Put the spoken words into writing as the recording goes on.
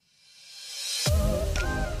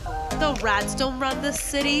though rats don't run this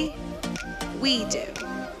city, we do.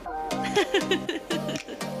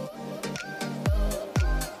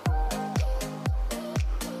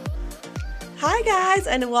 Hi guys,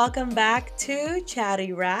 and welcome back to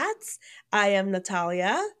Chatty Rats. I am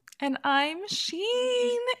Natalia. And I'm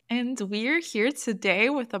Sheen. And we're here today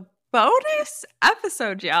with a bonus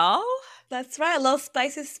episode, y'all. That's right, a little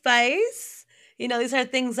spicy spice. You know, these are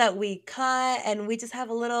things that we cut and we just have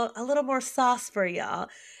a little more sauce for y'all.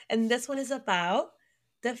 And this one is about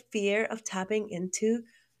the fear of tapping into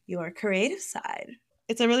your creative side.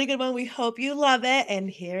 It's a really good one. We hope you love it. And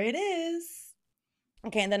here it is.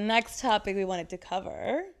 Okay, and the next topic we wanted to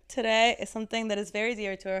cover today is something that is very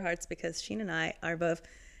dear to our hearts because Sheen and I are both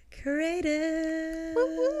creatives.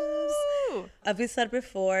 Woo-hoo! As we said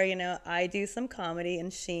before, you know, I do some comedy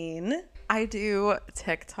and Sheen. I do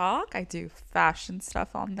TikTok. I do fashion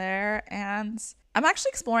stuff on there. And I'm actually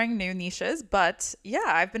exploring new niches. But yeah,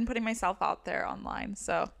 I've been putting myself out there online.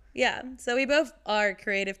 So yeah, so we both are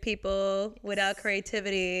creative people. Without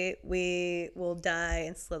creativity, we will die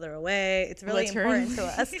and slither away. It's really important to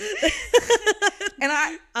us. And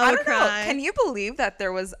I don't know. Can you believe that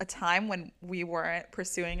there was a time when we weren't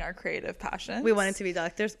pursuing our creative passions? We wanted to be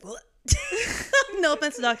doctors. No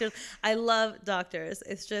offense to doctors. I love doctors.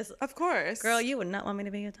 It's just, of course, girl, you would not want me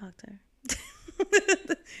to be a doctor.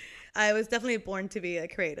 I was definitely born to be a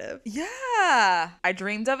creative. Yeah. I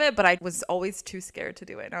dreamed of it, but I was always too scared to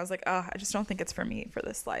do it. And I was like, oh, I just don't think it's for me for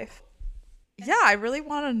this life. Yeah, I really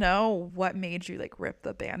want to know what made you like rip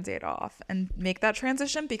the Band-Aid off and make that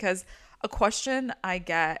transition, because a question I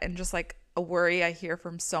get and just like a worry I hear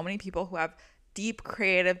from so many people who have deep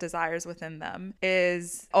creative desires within them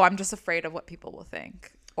is, oh, I'm just afraid of what people will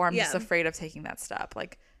think, or I'm just afraid of taking that step.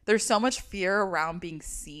 Like there's so much fear around being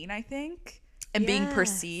seen, I think. And being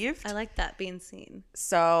perceived. I like that, being seen.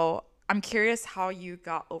 So I'm curious how you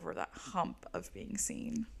got over that hump of being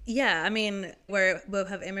seen. Yeah, I mean, we both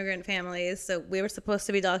have immigrant families, so we were supposed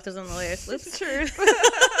to be doctors and lawyers. It's true.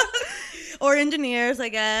 Or engineers, I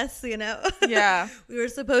guess, you know? Yeah. We were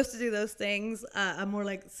supposed to do those things, a more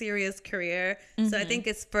like serious career. Mm-hmm. So I think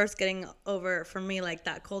it's first getting over, for me, like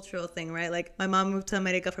that cultural thing, right? Like my mom moved to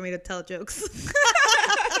America for me to tell jokes.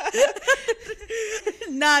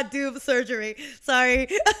 Not do surgery. Sorry.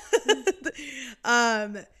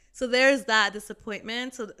 So there's that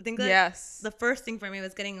disappointment. So I think that the first thing for me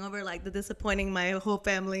was getting over like the disappointing my whole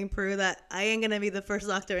family in Peru that I ain't gonna be the first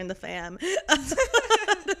doctor in the fam.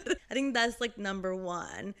 I think that's like number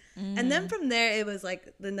one. And then from there, it was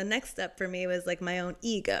like, then the next step for me was like my own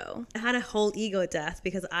ego. I had a whole ego death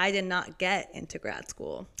because I did not get into grad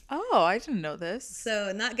school. Oh, I didn't know this.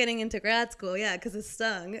 So not getting into grad school, yeah, because it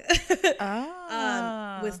stung.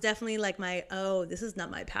 Was definitely like this is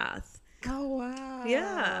not my path. Oh, wow.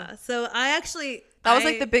 Yeah. So that was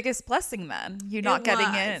like the biggest blessing then, you not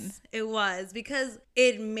getting in. It was, because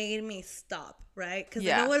it made me stop, right? Because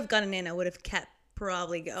if I would have gotten in, I would have kept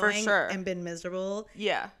probably going. For sure. And been miserable.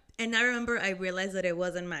 Yeah. And I remember I realized that it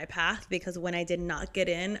wasn't my path, because when I did not get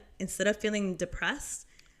in, instead of feeling depressed,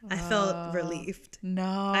 I felt relieved. No.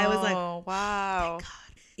 I was like, wow. Thank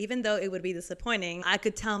God. Even though it would be disappointing, I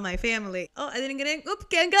could tell my family, oh, I didn't get in. Oop,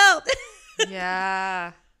 can't go.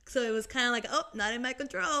 Yeah. So it was kind of like, oh, not in my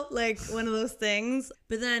control. Like one of those things.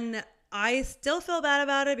 But then I still feel bad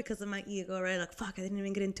about it because of my ego, right? Like, fuck, I didn't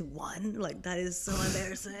even get into one. Like, that is so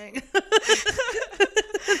embarrassing.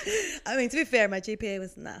 I mean, to be fair, my GPA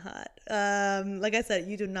was not hot. Like I said,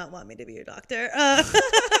 you do not want me to be your doctor.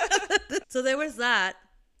 So there was that.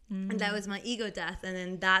 And that was my ego death. And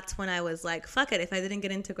then that's when I was like, fuck it. If I didn't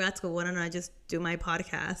get into grad school, why don't I just do my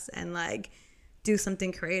podcast and like do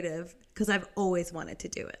something creative? Because I've always wanted to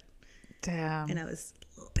do it. Damn. And I was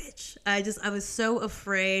a little bitch. I was so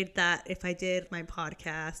afraid that if I did my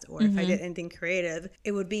podcast or if I did anything creative,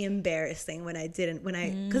 it would be embarrassing when I didn't.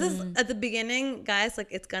 Because at the beginning, guys, like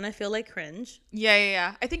it's gonna feel like cringe.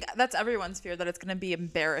 Yeah. I think that's everyone's fear, that it's gonna be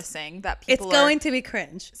embarrassing, that people it's going to be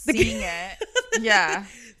cringe. Seeing it. Yeah.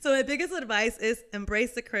 So my biggest advice is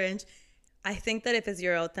embrace the cringe. I think that if it's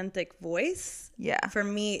your authentic voice, for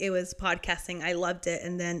me, it was podcasting. I loved it.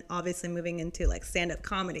 And then obviously moving into like stand-up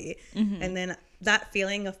comedy. And then that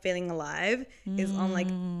feeling of feeling alive is on like,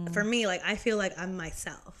 for me, like I feel like I'm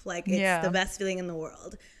myself. Like it's the best feeling in the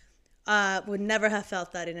world. Would never have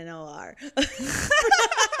felt that in an OR.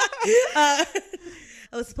 I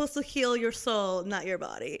was supposed to heal your soul, not your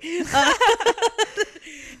body.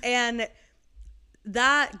 And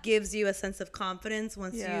that gives you a sense of confidence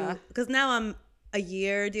once you, because now I'm a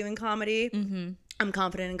year doing comedy. I'm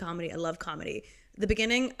confident in comedy. I love comedy. The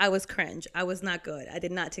beginning, I was cringe. I was not good. I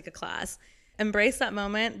did not take a class. embrace that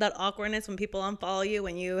moment, that awkwardness when people unfollow you,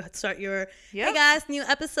 when you start your, Yep. hey guys, new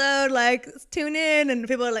episode, like tune in, and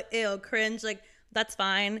people are like, ew, cringe. Like, that's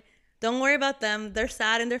fine. Don't worry about them. They're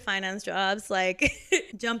sad in their finance jobs. Like,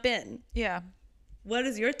 jump in. Yeah. What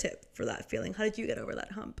is your tip for that feeling? How did you get over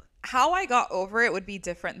that hump? How I got over it would be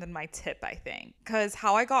different than my tip, I think. Because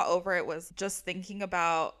how I got over it was just thinking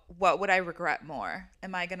about, what would I regret more?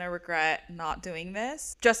 Am I going to regret not doing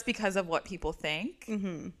this just because of what people think?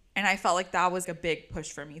 Mm-hmm. And I felt like that was a big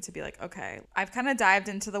push for me to be like, okay, I've kind of dived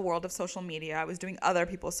into the world of social media. I was doing other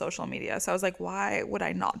people's social media. So I was like, why would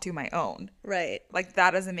I not do my own? Right. Like,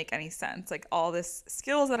 that doesn't make any sense. Like, all this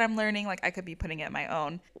skills that I'm learning, like, I could be putting it my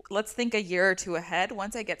own. Let's think a year or two ahead.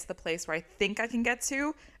 Once I get to the place where I think I can get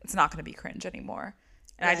to, it's not going to be cringe anymore.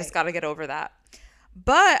 And I just got to get over that.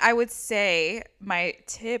 But I would say my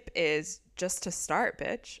tip is just to start,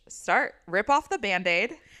 bitch. Start. Rip off the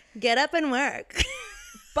Band-Aid. Get up and work.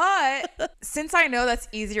 But since I know that's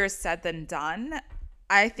easier said than done,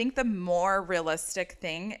 I think the more realistic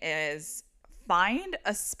thing is find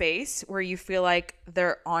a space where you feel like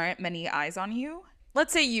there aren't many eyes on you.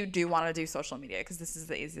 Let's say you do want to do social media, because this is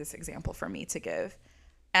the easiest example for me to give.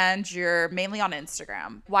 And you're mainly on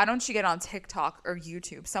Instagram. Why don't you get on TikTok or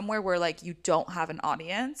YouTube, somewhere where like you don't have an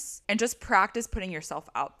audience, and just practice putting yourself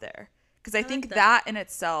out there? Because I think that in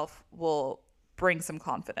itself will bring some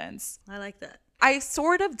confidence. I like that. I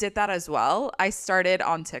sort of did that as well. I started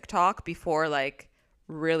on TikTok before like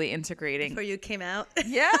really integrating. Before you came out.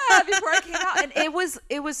 Yeah, before I came out. And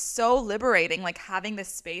it was so liberating, like having this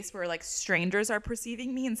space where like strangers are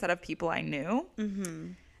perceiving me instead of people I knew.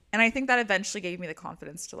 Mm-hmm. And I think that eventually gave me the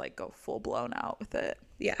confidence to like go full blown out with it.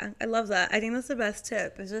 Yeah, I love that. I think that's the best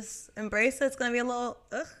tip. Is just embrace that it's going to be a little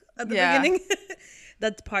at the beginning.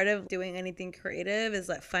 That's part of doing anything creative, is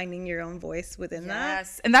like finding your own voice within that.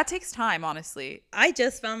 Yes. And that takes time, honestly. I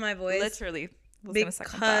just found my voice Literally.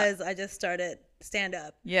 because I just started stand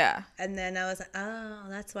up. Yeah. And then I was like, oh,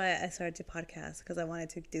 that's why I started to podcast, because I wanted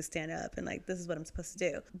to do stand up and like, this is what I'm supposed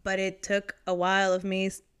to do. But it took a while of me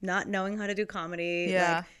not knowing how to do comedy.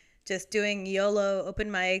 Yeah. Like, just doing YOLO open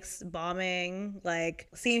mics, bombing, like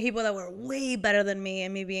seeing people that were way better than me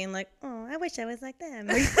and me being like, oh, I wish I was like them.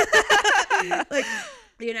 Like,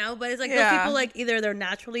 you know, but it's like those people, like either they're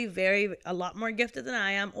naturally a lot more gifted than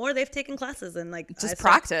I am, or they've taken classes and like just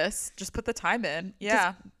practice, just put the time in.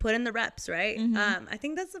 Yeah. Just put in the reps, right? Mm-hmm. I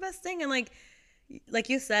think that's the best thing. And like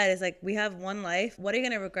you said, is like, we have one life. What are you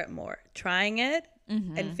going to regret more? Trying it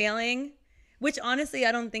and failing? Which honestly,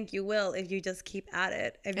 I don't think you will if you just keep at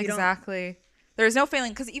it. If you exactly. There's no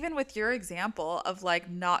failing. Because even with your example of like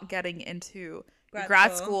not getting into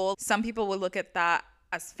grad school, some people would look at that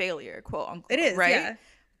as failure, quote unquote. It is, right? Yeah.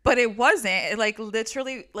 But it wasn't. It like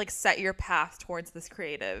literally like set your path towards this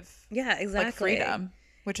creative, exactly, like freedom,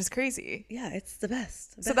 which is crazy. Yeah, it's the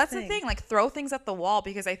best. So that's the thing. Like, throw things at the wall,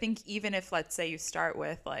 because I think even if, let's say, you start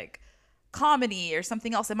with like comedy or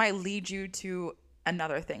something else, it might lead you to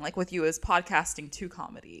another thing, like with you is podcasting to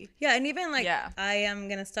comedy. Yeah, and even like I am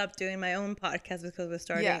gonna stop doing my own podcast because we're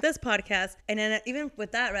starting this podcast, and then even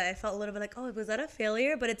with that, right, I felt a little bit like, oh, was that a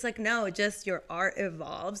failure? But it's like, no, just your art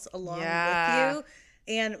evolves along with you,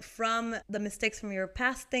 and from the mistakes from your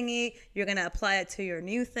past thingy, you're gonna apply it to your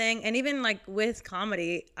new thing. And even like with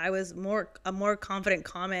comedy, I was a more confident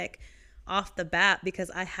comic off the bat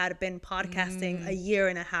because I had been podcasting a year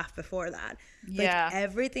and a half before that. Like,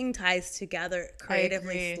 everything ties together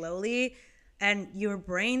creatively, slowly, and your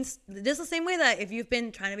brain's just the same way that if you've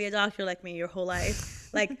been trying to be a doctor like me your whole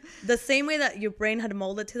life, like the same way that your brain had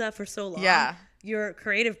molded to that for so long, your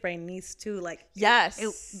creative brain needs to like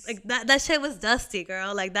like that shit was dusty,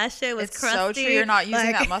 girl. Like that shit was crusty. So true. You're not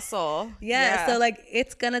using that muscle. So like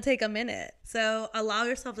it's gonna take a minute. So allow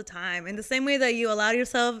yourself the time in the same way that you allowed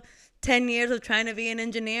yourself 10 years of trying to be an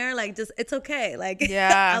engineer. Like, just, it's okay. Like,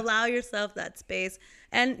 allow yourself that space.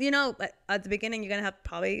 And, you know, at the beginning, you're going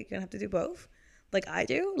to have to do both. Like I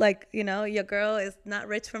do. Like, you know, your girl is not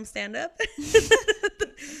rich from stand up.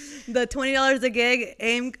 The $20 a gig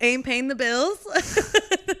ain't paying the bills.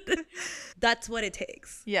 That's what it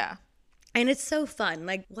takes. Yeah. And it's so fun.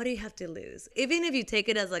 Like, what do you have to lose? Even if you take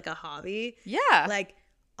it as like a hobby. Yeah. Like,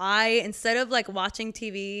 instead of like watching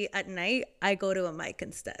TV at night, I go to a mic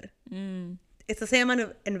instead. It's the same amount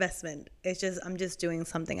of investment. It's just, I'm just doing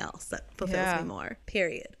something else that fulfills me more.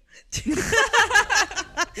 Period.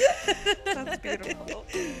 That's beautiful.